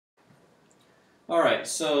Alright,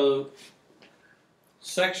 so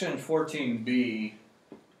section 14b,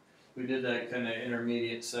 we did that kind of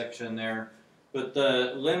intermediate section there. But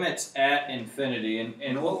the limits at infinity,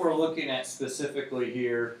 and what we're looking at specifically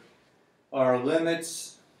here are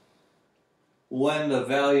limits when the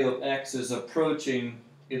value of x is approaching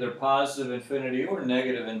either positive infinity or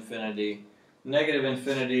negative infinity. Negative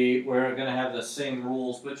infinity, we're going to have the same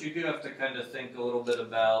rules, but you do have to kind of think a little bit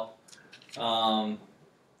about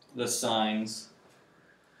the signs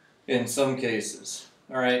in some cases.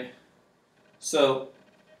 Alright, so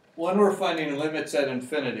when we're finding limits at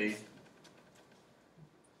infinity,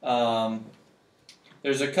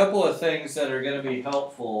 there's a couple of things that are going to be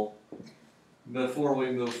helpful before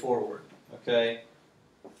we move forward, okay?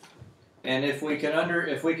 And if we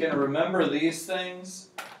can remember these things,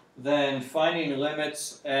 then finding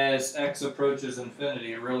limits as x approaches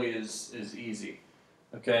infinity really is easy,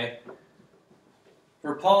 okay?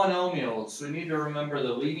 For polynomials, we need to remember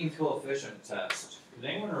the leading coefficient test. Does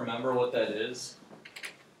anyone remember what that is?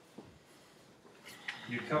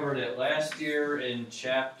 You covered it last year in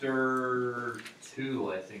chapter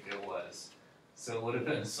 2, I think it was. So it would have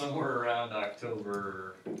been somewhere around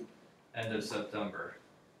October, end of September.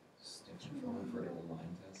 Distinction from a vertical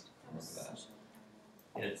line test.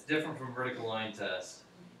 Yeah, it's different from vertical line test.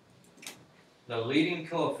 The leading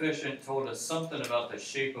coefficient told us something about the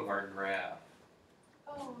shape of our graph.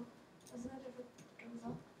 Oh, isn't it if it goes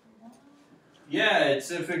up or down? Yeah,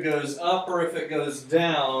 it's if it goes up or if it goes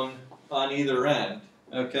down on either end.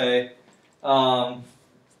 Okay, and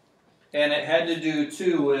it had to do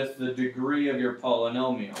too with the degree of your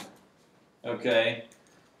polynomial. Okay,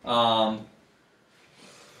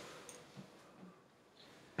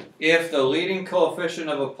 if the leading coefficient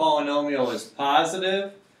of a polynomial is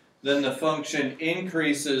positive, then the function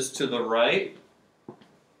increases to the right.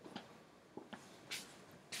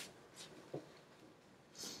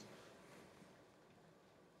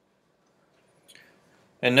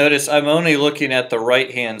 And notice I'm only looking at the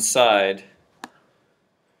right-hand side.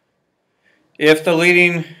 If the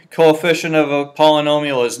leading coefficient of a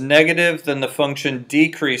polynomial is negative, then the function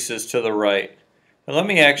decreases to the right. Now let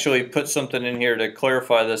me actually put something in here to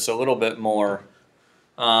clarify this a little bit more.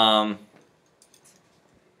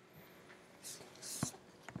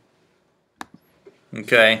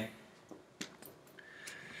 Okay.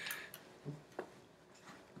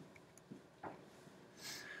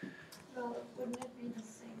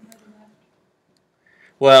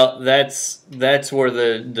 Well, that's where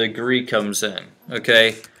the degree comes in,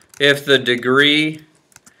 okay? If the degree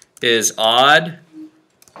is odd,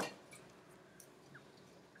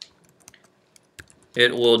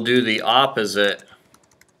 it will do the opposite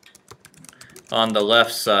on the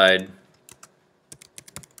left side,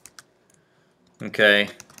 okay?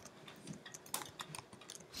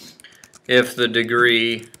 If the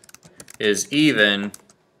degree is even,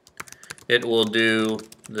 it will do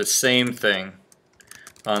the same thing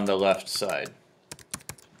on the left side.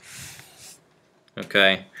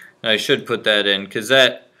 Okay, I should put that in because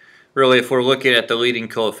that really, if we're looking at the leading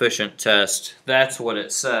coefficient test, that's what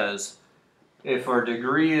it says. If our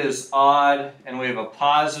degree is odd and we have a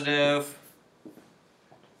positive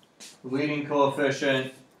leading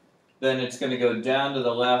coefficient, then it's going to go down to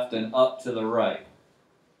the left and up to the right.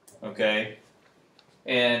 Okay,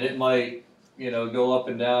 and it might, go up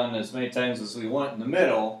and down as many times as we want in the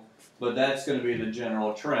middle. But that's going to be the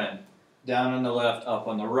general trend. Down on the left, up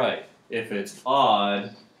on the right. If it's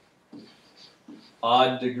odd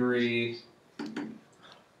degree,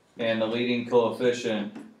 and the leading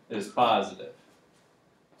coefficient is positive.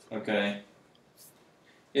 Okay?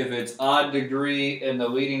 If it's odd degree and the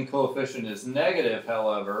leading coefficient is negative,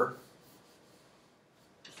 however,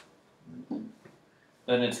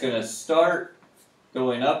 then it's going to start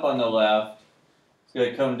going up on the left. It's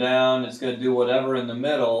going to come down, it's going to do whatever in the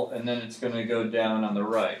middle, and then it's going to go down on the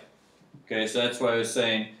right. Okay, so that's why I was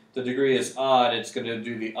saying the degree is odd, it's going to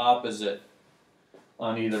do the opposite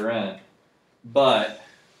on either end. But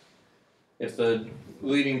if the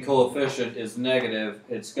leading coefficient is negative,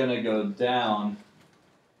 it's going to go down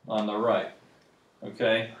on the right.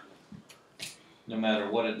 Okay? No matter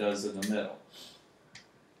what it does in the middle.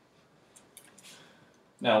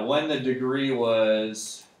 Now, when the degree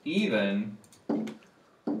was even,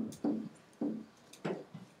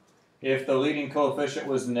 if the leading coefficient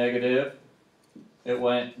was negative, it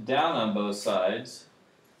went down on both sides.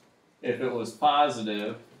 If it was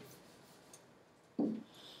positive,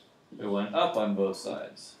 it went up on both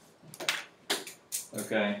sides.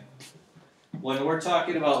 Okay? When we're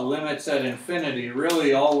talking about limits at infinity,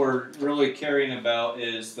 really all we're really caring about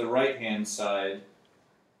is the right-hand side.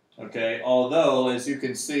 Okay? Although, as you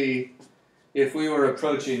can see, if we were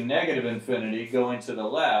approaching negative infinity going to the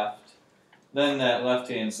left, then that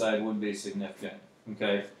left-hand side would be significant.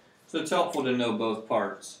 Okay? So it's helpful to know both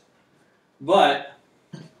parts. But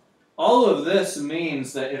all of this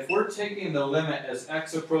means that if we're taking the limit as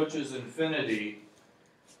x approaches infinity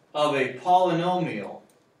of a polynomial,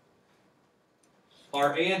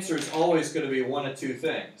 our answer is always going to be one of two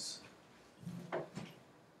things.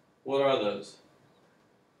 What are those?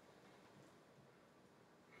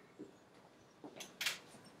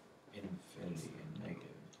 Infinity and negative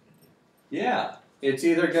infinity. Yeah, it's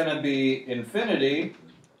either going to be infinity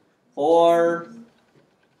or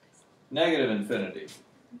negative infinity.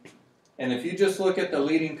 And if you just look at the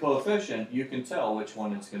leading coefficient, you can tell which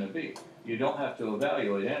one it's going to be. You don't have to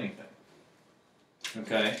evaluate anything.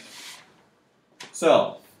 Okay?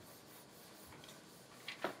 So,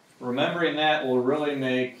 remembering that will really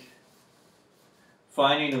make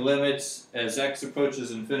finding limits as x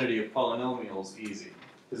approaches infinity of polynomials easy.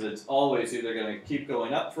 Because it's always either going to keep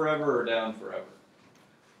going up forever or down forever.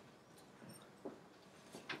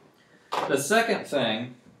 The second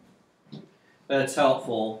thing that's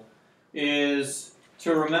helpful is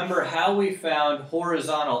to remember how we found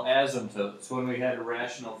horizontal asymptotes when we had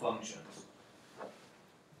rational functions.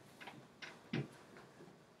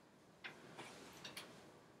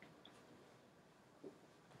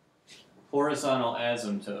 Horizontal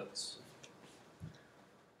asymptotes.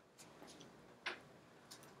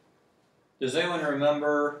 Does anyone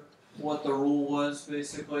remember what the rule was,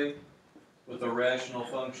 basically, with a rational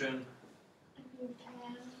function? You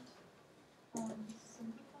can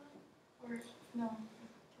simplify, or no,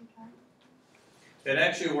 you can't. It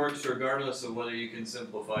actually works regardless of whether you can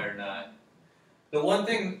simplify or not. The one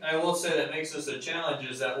thing I will say that makes this a challenge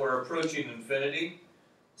is that we're approaching infinity,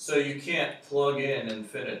 so you can't plug in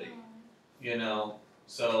infinity, you know?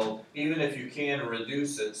 So even if you can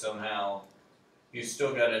reduce it somehow, you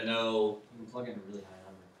still got to know. You can plug in a really high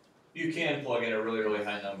number. You can plug in a really, really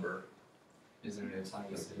high number. Isn't it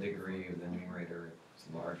if the degree of the numerator is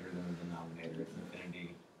larger than the denominator, it's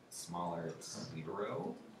infinity, smaller, it's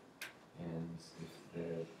 0, and if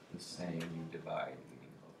they're the same, you divide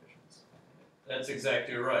leading coefficients. That's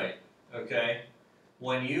exactly right. Okay?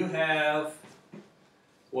 When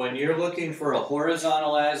you're looking for a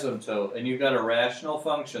horizontal asymptote and you've got a rational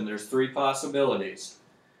function, there's three possibilities.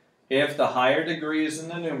 If the higher degree is in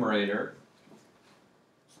the numerator,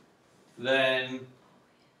 then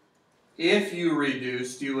if you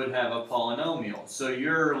reduced, you would have a polynomial. So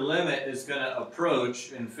your limit is going to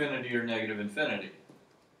approach infinity or negative infinity.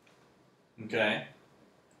 Okay?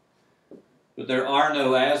 But there are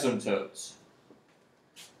no asymptotes.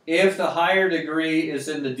 If the higher degree is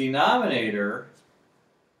in the denominator,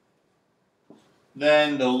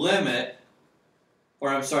 then the limit, or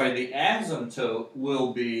I'm sorry, the asymptote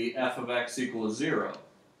will be f of x equals 0.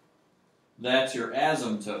 That's your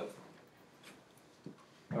asymptote.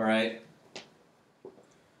 Alright?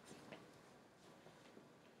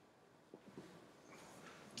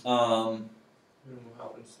 How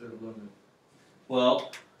instead of limit?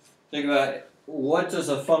 Well, think about it. What does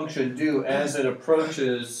a function do as it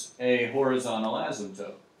approaches a horizontal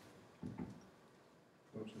asymptote?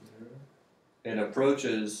 Go to 0. It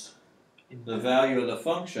approaches, the value of the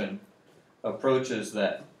function approaches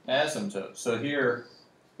that asymptote. So here,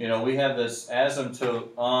 you know, we have this asymptote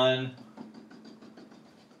on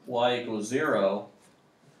y equals 0.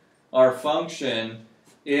 Our function,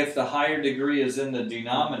 if the higher degree is in the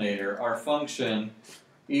denominator, our function,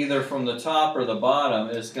 either from the top or the bottom,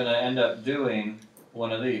 is going to end up doing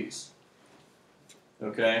one of these.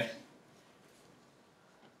 Okay?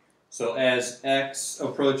 So as x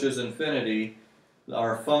approaches infinity,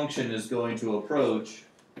 our function is going to approach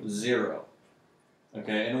 0.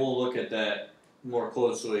 Okay, and we'll look at that more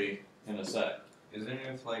closely in a sec. Isn't it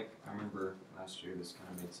if, like, I remember last year this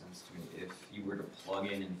kind of made sense to me, if you were to plug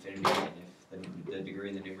in infinity and if the degree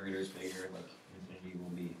in the numerator is bigger, like, infinity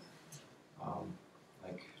will be,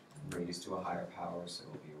 like, raised to a higher power, so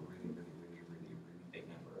it'll be a really, really, really, really, really big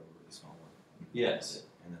number over a really small one. Yes.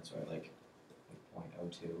 And that's why, like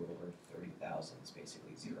 0.02 over 30,000 is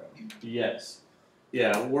basically 0. Yes.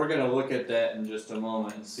 Yeah, we're going to look at that in just a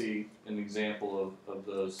moment and see an example of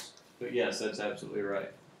those. But yes, that's absolutely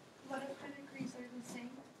right. What if the degrees are the same?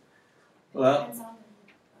 Well, Depends on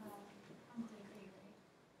the degree,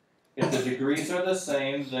 right? if the degrees are the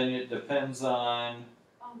same, then it depends on,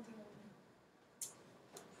 On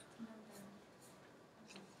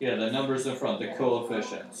yeah, the numbers in front, the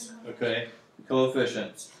coefficients. Okay? The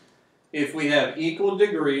coefficients. If we have equal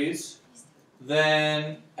degrees,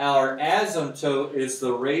 then our asymptote is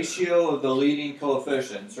the ratio of the leading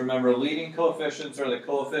coefficients. Remember, leading coefficients are the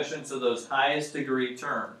coefficients of those highest degree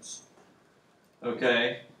terms.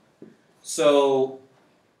 Okay? So,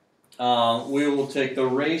 we will take the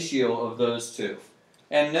ratio of those two.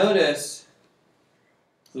 And notice,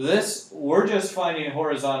 we're just finding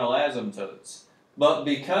horizontal asymptotes. But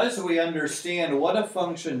because we understand what a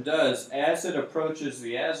function does as it approaches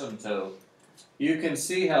the asymptote, you can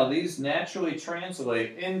see how these naturally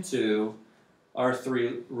translate into our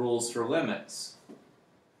three rules for limits.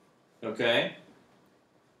 Okay?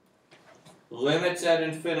 Limits at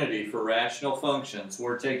infinity for rational functions.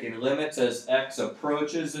 We're taking limits as x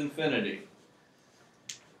approaches infinity.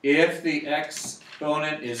 If the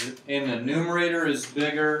exponent is in the numerator is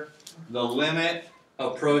bigger, the limit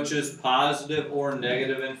approaches positive or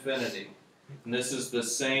negative infinity. And this is the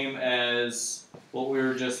same as what we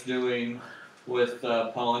were just doing with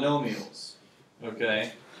polynomials.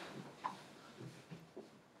 Okay?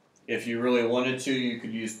 If you really wanted to, you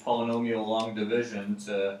could use polynomial long division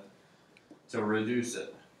to reduce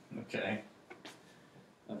it. Okay?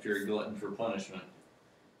 If you're a glutton for punishment,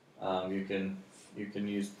 you can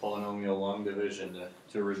use polynomial long division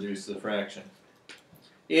to reduce the fraction.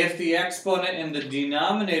 If the exponent in the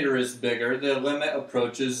denominator is bigger, the limit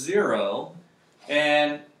approaches 0.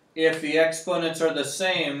 And if the exponents are the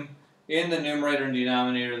same in the numerator and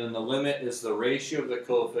denominator, then the limit is the ratio of the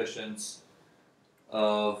coefficients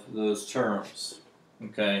of those terms.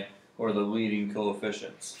 Okay? Or the leading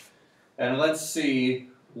coefficients. And let's see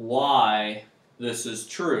why this is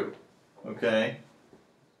true. Okay?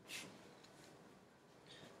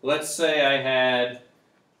 Let's say I had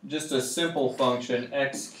just a simple function,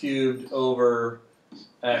 x cubed over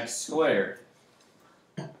x squared.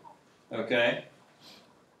 Okay?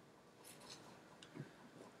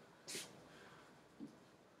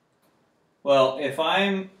 Well,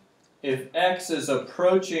 if x is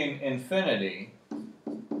approaching infinity,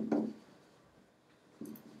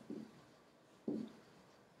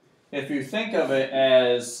 if you think of it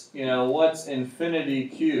as, what's infinity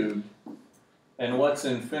cubed and what's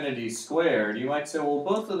infinity squared, you might say, well,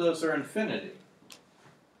 both of those are infinity.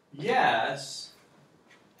 Yes.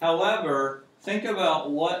 However, think about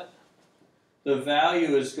what the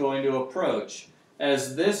value is going to approach.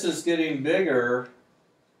 As this is getting bigger,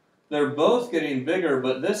 they're both getting bigger,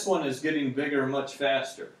 but this one is getting bigger much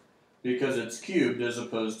faster because it's cubed as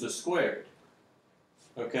opposed to squared.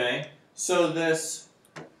 Okay? So this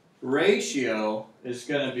ratio is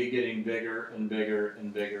going to be getting bigger and bigger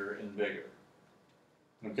and bigger and bigger.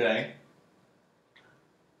 Okay?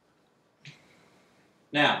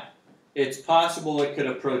 Now, it's possible it could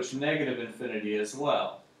approach negative infinity as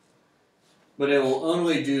well. But it will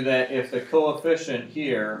only do that if the coefficient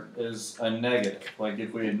here is a negative. Like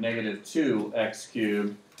if we had negative 2x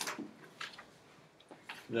cubed,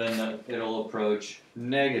 then it'll approach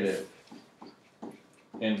negative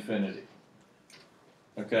infinity.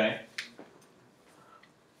 Okay?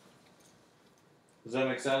 Does that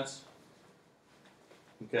make sense?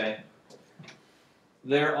 Okay.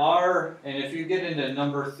 There are, and if you get into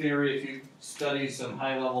number theory, if you study some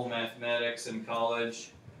high-level mathematics in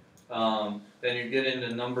college, then you get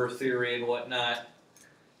into number theory and whatnot,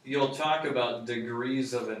 you'll talk about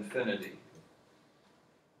degrees of infinity.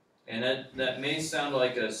 And that may sound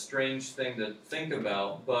like a strange thing to think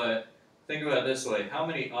about, but think about it this way. How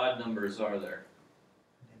many odd numbers are there?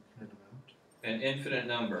 An infinite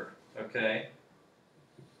number, okay?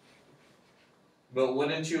 But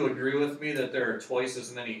wouldn't you agree with me that there are twice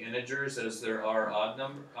as many integers as there are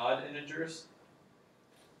odd integers?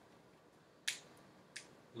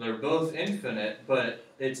 They're both infinite, but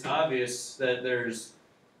it's obvious that there's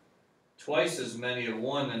twice as many of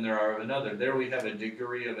one than there are of another. There we have a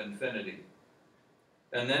degree of infinity.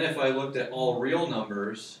 And then if I looked at all real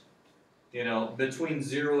numbers, between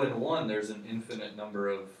 0 and 1 there's an infinite number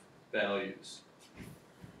of values.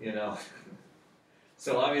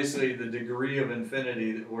 So obviously the degree of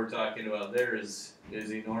infinity that we're talking about there is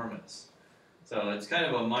enormous. So it's kind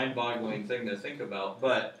of a mind-boggling thing to think about,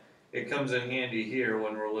 but it comes in handy here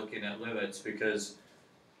when we're looking at limits because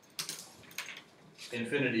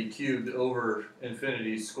infinity cubed over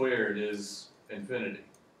infinity squared is infinity.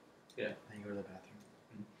 Yeah. I can go to the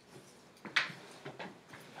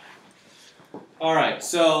bathroom. Alright,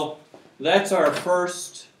 so that's our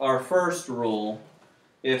first rule.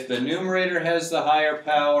 If the numerator has the higher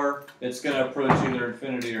power, it's going to approach either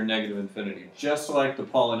infinity or negative infinity, just like the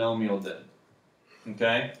polynomial did.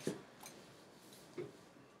 Okay?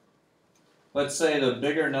 Let's say the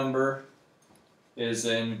bigger number is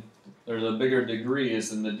the bigger degree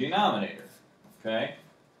is in the denominator. Okay?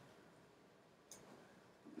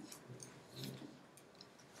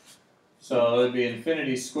 So it would be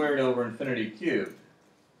infinity squared over infinity cubed.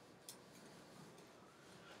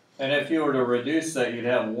 And if you were to reduce that, you'd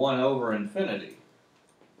have 1 over infinity.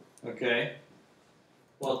 Okay?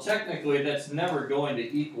 Well, technically, that's never going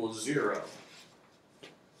to equal 0.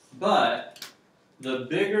 But the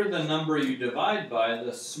bigger the number you divide by,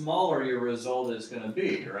 the smaller your result is going to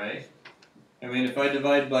be, right? I mean, if I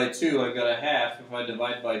divide by 2, I've got a half. If I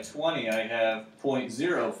divide by 20, I have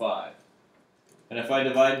 0.05. And if I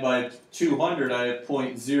divide by 200, I have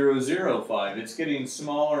 0.005. It's getting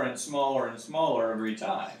smaller and smaller and smaller every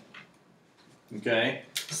time. Okay?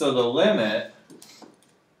 So the limit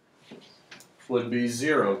would be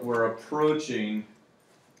 0. We're approaching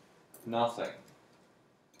nothing.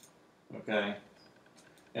 Okay?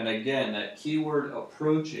 And again, that keyword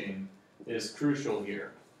approaching is crucial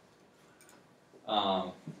here.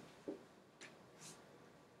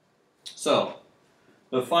 So,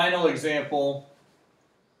 the final example,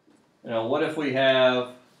 what if we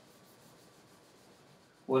have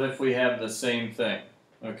the same thing,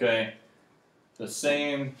 okay? The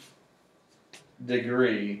same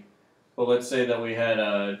degree, but let's say that we had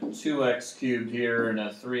a 2x cubed here and a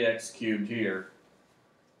 3x cubed here.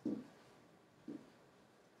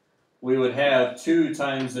 We would have 2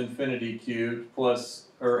 times infinity cubed plus,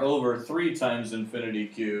 or over 3 times infinity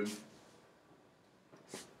cubed.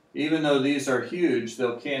 Even though these are huge,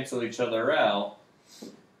 they'll cancel each other out,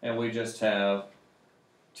 and we just have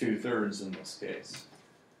 2/3 in this case.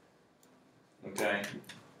 Okay?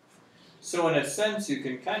 So in a sense, you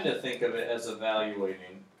can kind of think of it as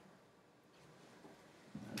evaluating.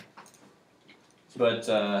 But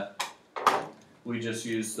we just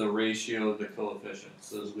use the ratio of the coefficients,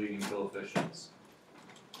 those leading coefficients.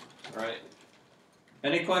 Alright?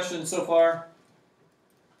 Any questions so far?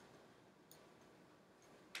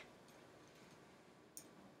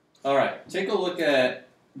 Alright, take a look at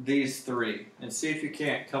these 3 and see if you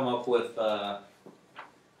can't come up with a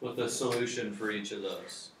solution for each of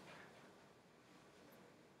those.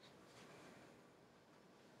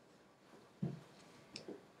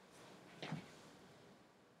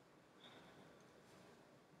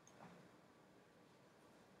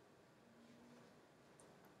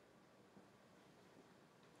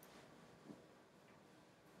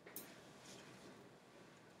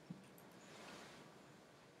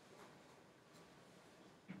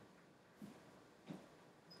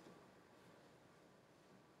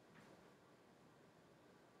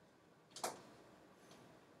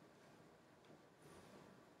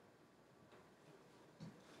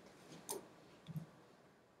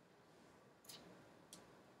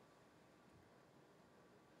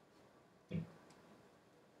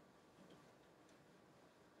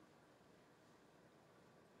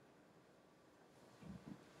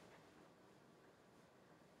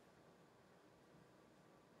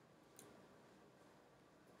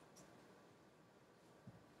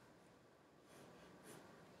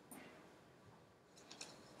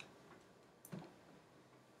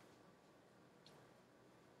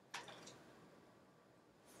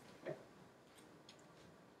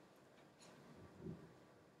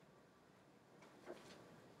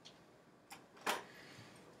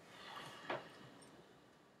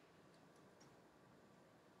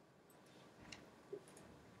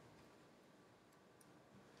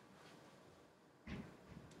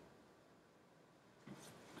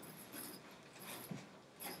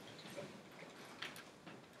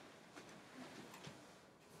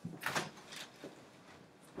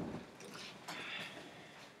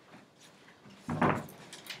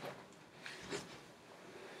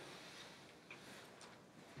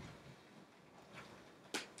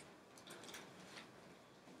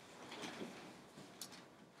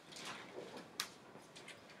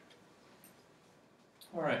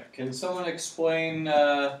 Alright, can someone explain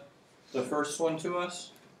the first one to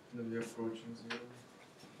us? It'll be approaching 0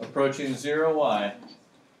 Approaching 0, why?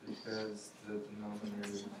 because the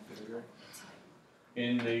denominator is bigger.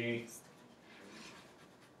 In the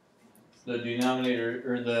denominator,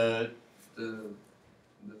 or the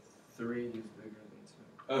 3 is bigger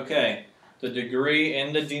than 2. okay, the degree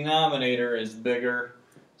in the denominator is bigger,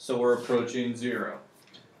 so we're approaching 0.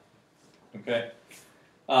 Okay?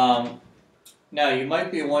 Now you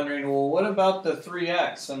might be wondering, well, what about the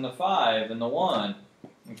 3x and the 5 and the 1?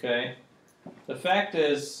 Okay? The fact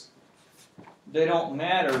is, they don't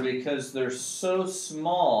matter because they're so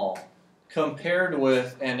small compared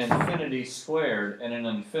with an infinity squared and an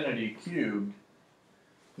infinity cubed,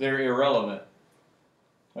 they're irrelevant.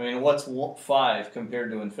 I mean, what's 5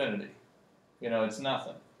 compared to infinity? It's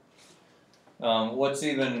nothing. What's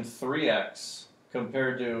even 3x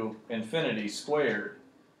compared to infinity squared?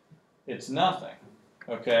 It's nothing.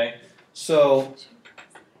 Okay? So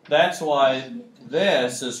that's why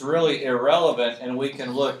this is really irrelevant, and we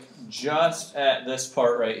can look just at this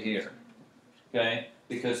part right here. Okay?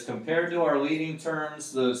 Because compared to our leading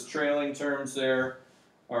terms, those trailing terms there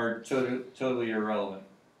are totally irrelevant.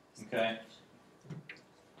 Okay?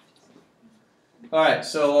 Alright,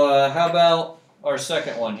 so how about our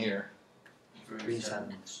second one here?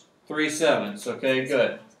 3/7. 3/7, okay,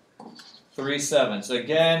 good. 3/7.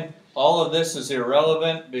 Again, all of this is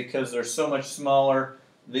irrelevant because they're so much smaller.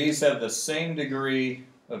 These have the same degree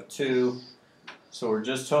of 2, so we're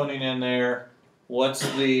just honing in there. What's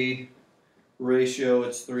the ratio?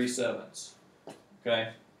 It's 3/7.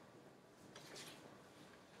 Okay.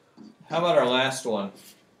 How about our last one?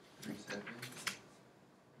 3/7.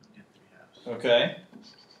 Okay.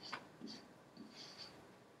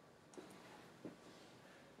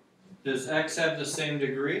 Does x have the same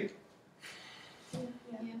degree? Yeah.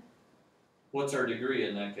 What's our degree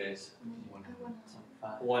in that case?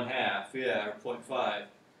 1/2, yeah, or 0.5.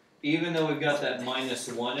 Even though we've got that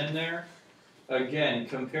 -1 in there, again,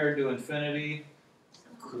 compared to infinity,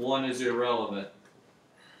 1 is irrelevant.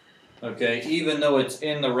 Okay, even though it's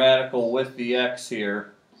in the radical with the x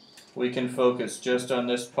here, we can focus just on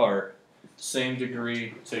this part. Same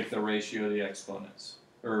degree, take the ratio of the exponents,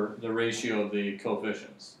 or the ratio of the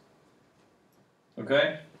coefficients.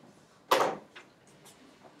 Okay?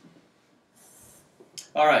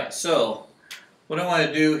 Alright, so what I want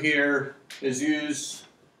to do here is use.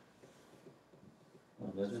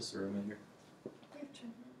 Oh, that is the remainder.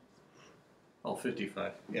 Oh,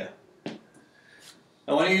 55, yeah.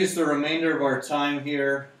 I want to use the remainder of our time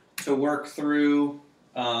here to work through.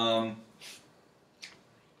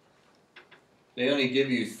 They only give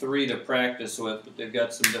you 3 to practice with, but they've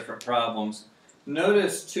got some different problems.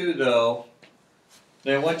 Notice too, though,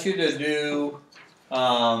 they want you to do.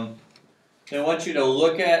 They want you to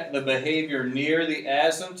look at the behavior near the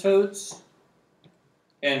asymptotes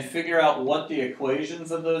and figure out what the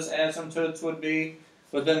equations of those asymptotes would be.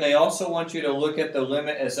 But then they also want you to look at the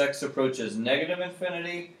limit as x approaches negative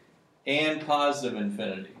infinity and positive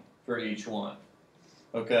infinity for each one.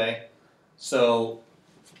 Okay? So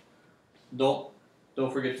don't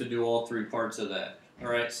forget to do all 3 parts of that.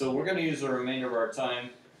 Alright, so we're going to use the remainder of our time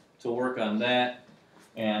to work on that.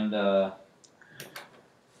 And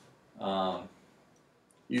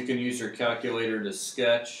you can use your calculator to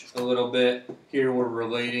sketch a little bit. Here we're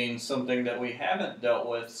relating something that we haven't dealt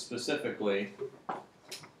with specifically.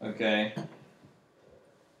 Okay?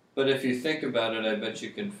 But if you think about it, I bet you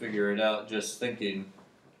can figure it out just thinking.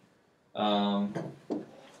 And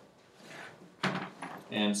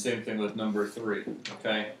same thing with number 3.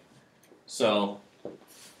 Okay? So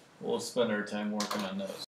we'll spend our time working on those.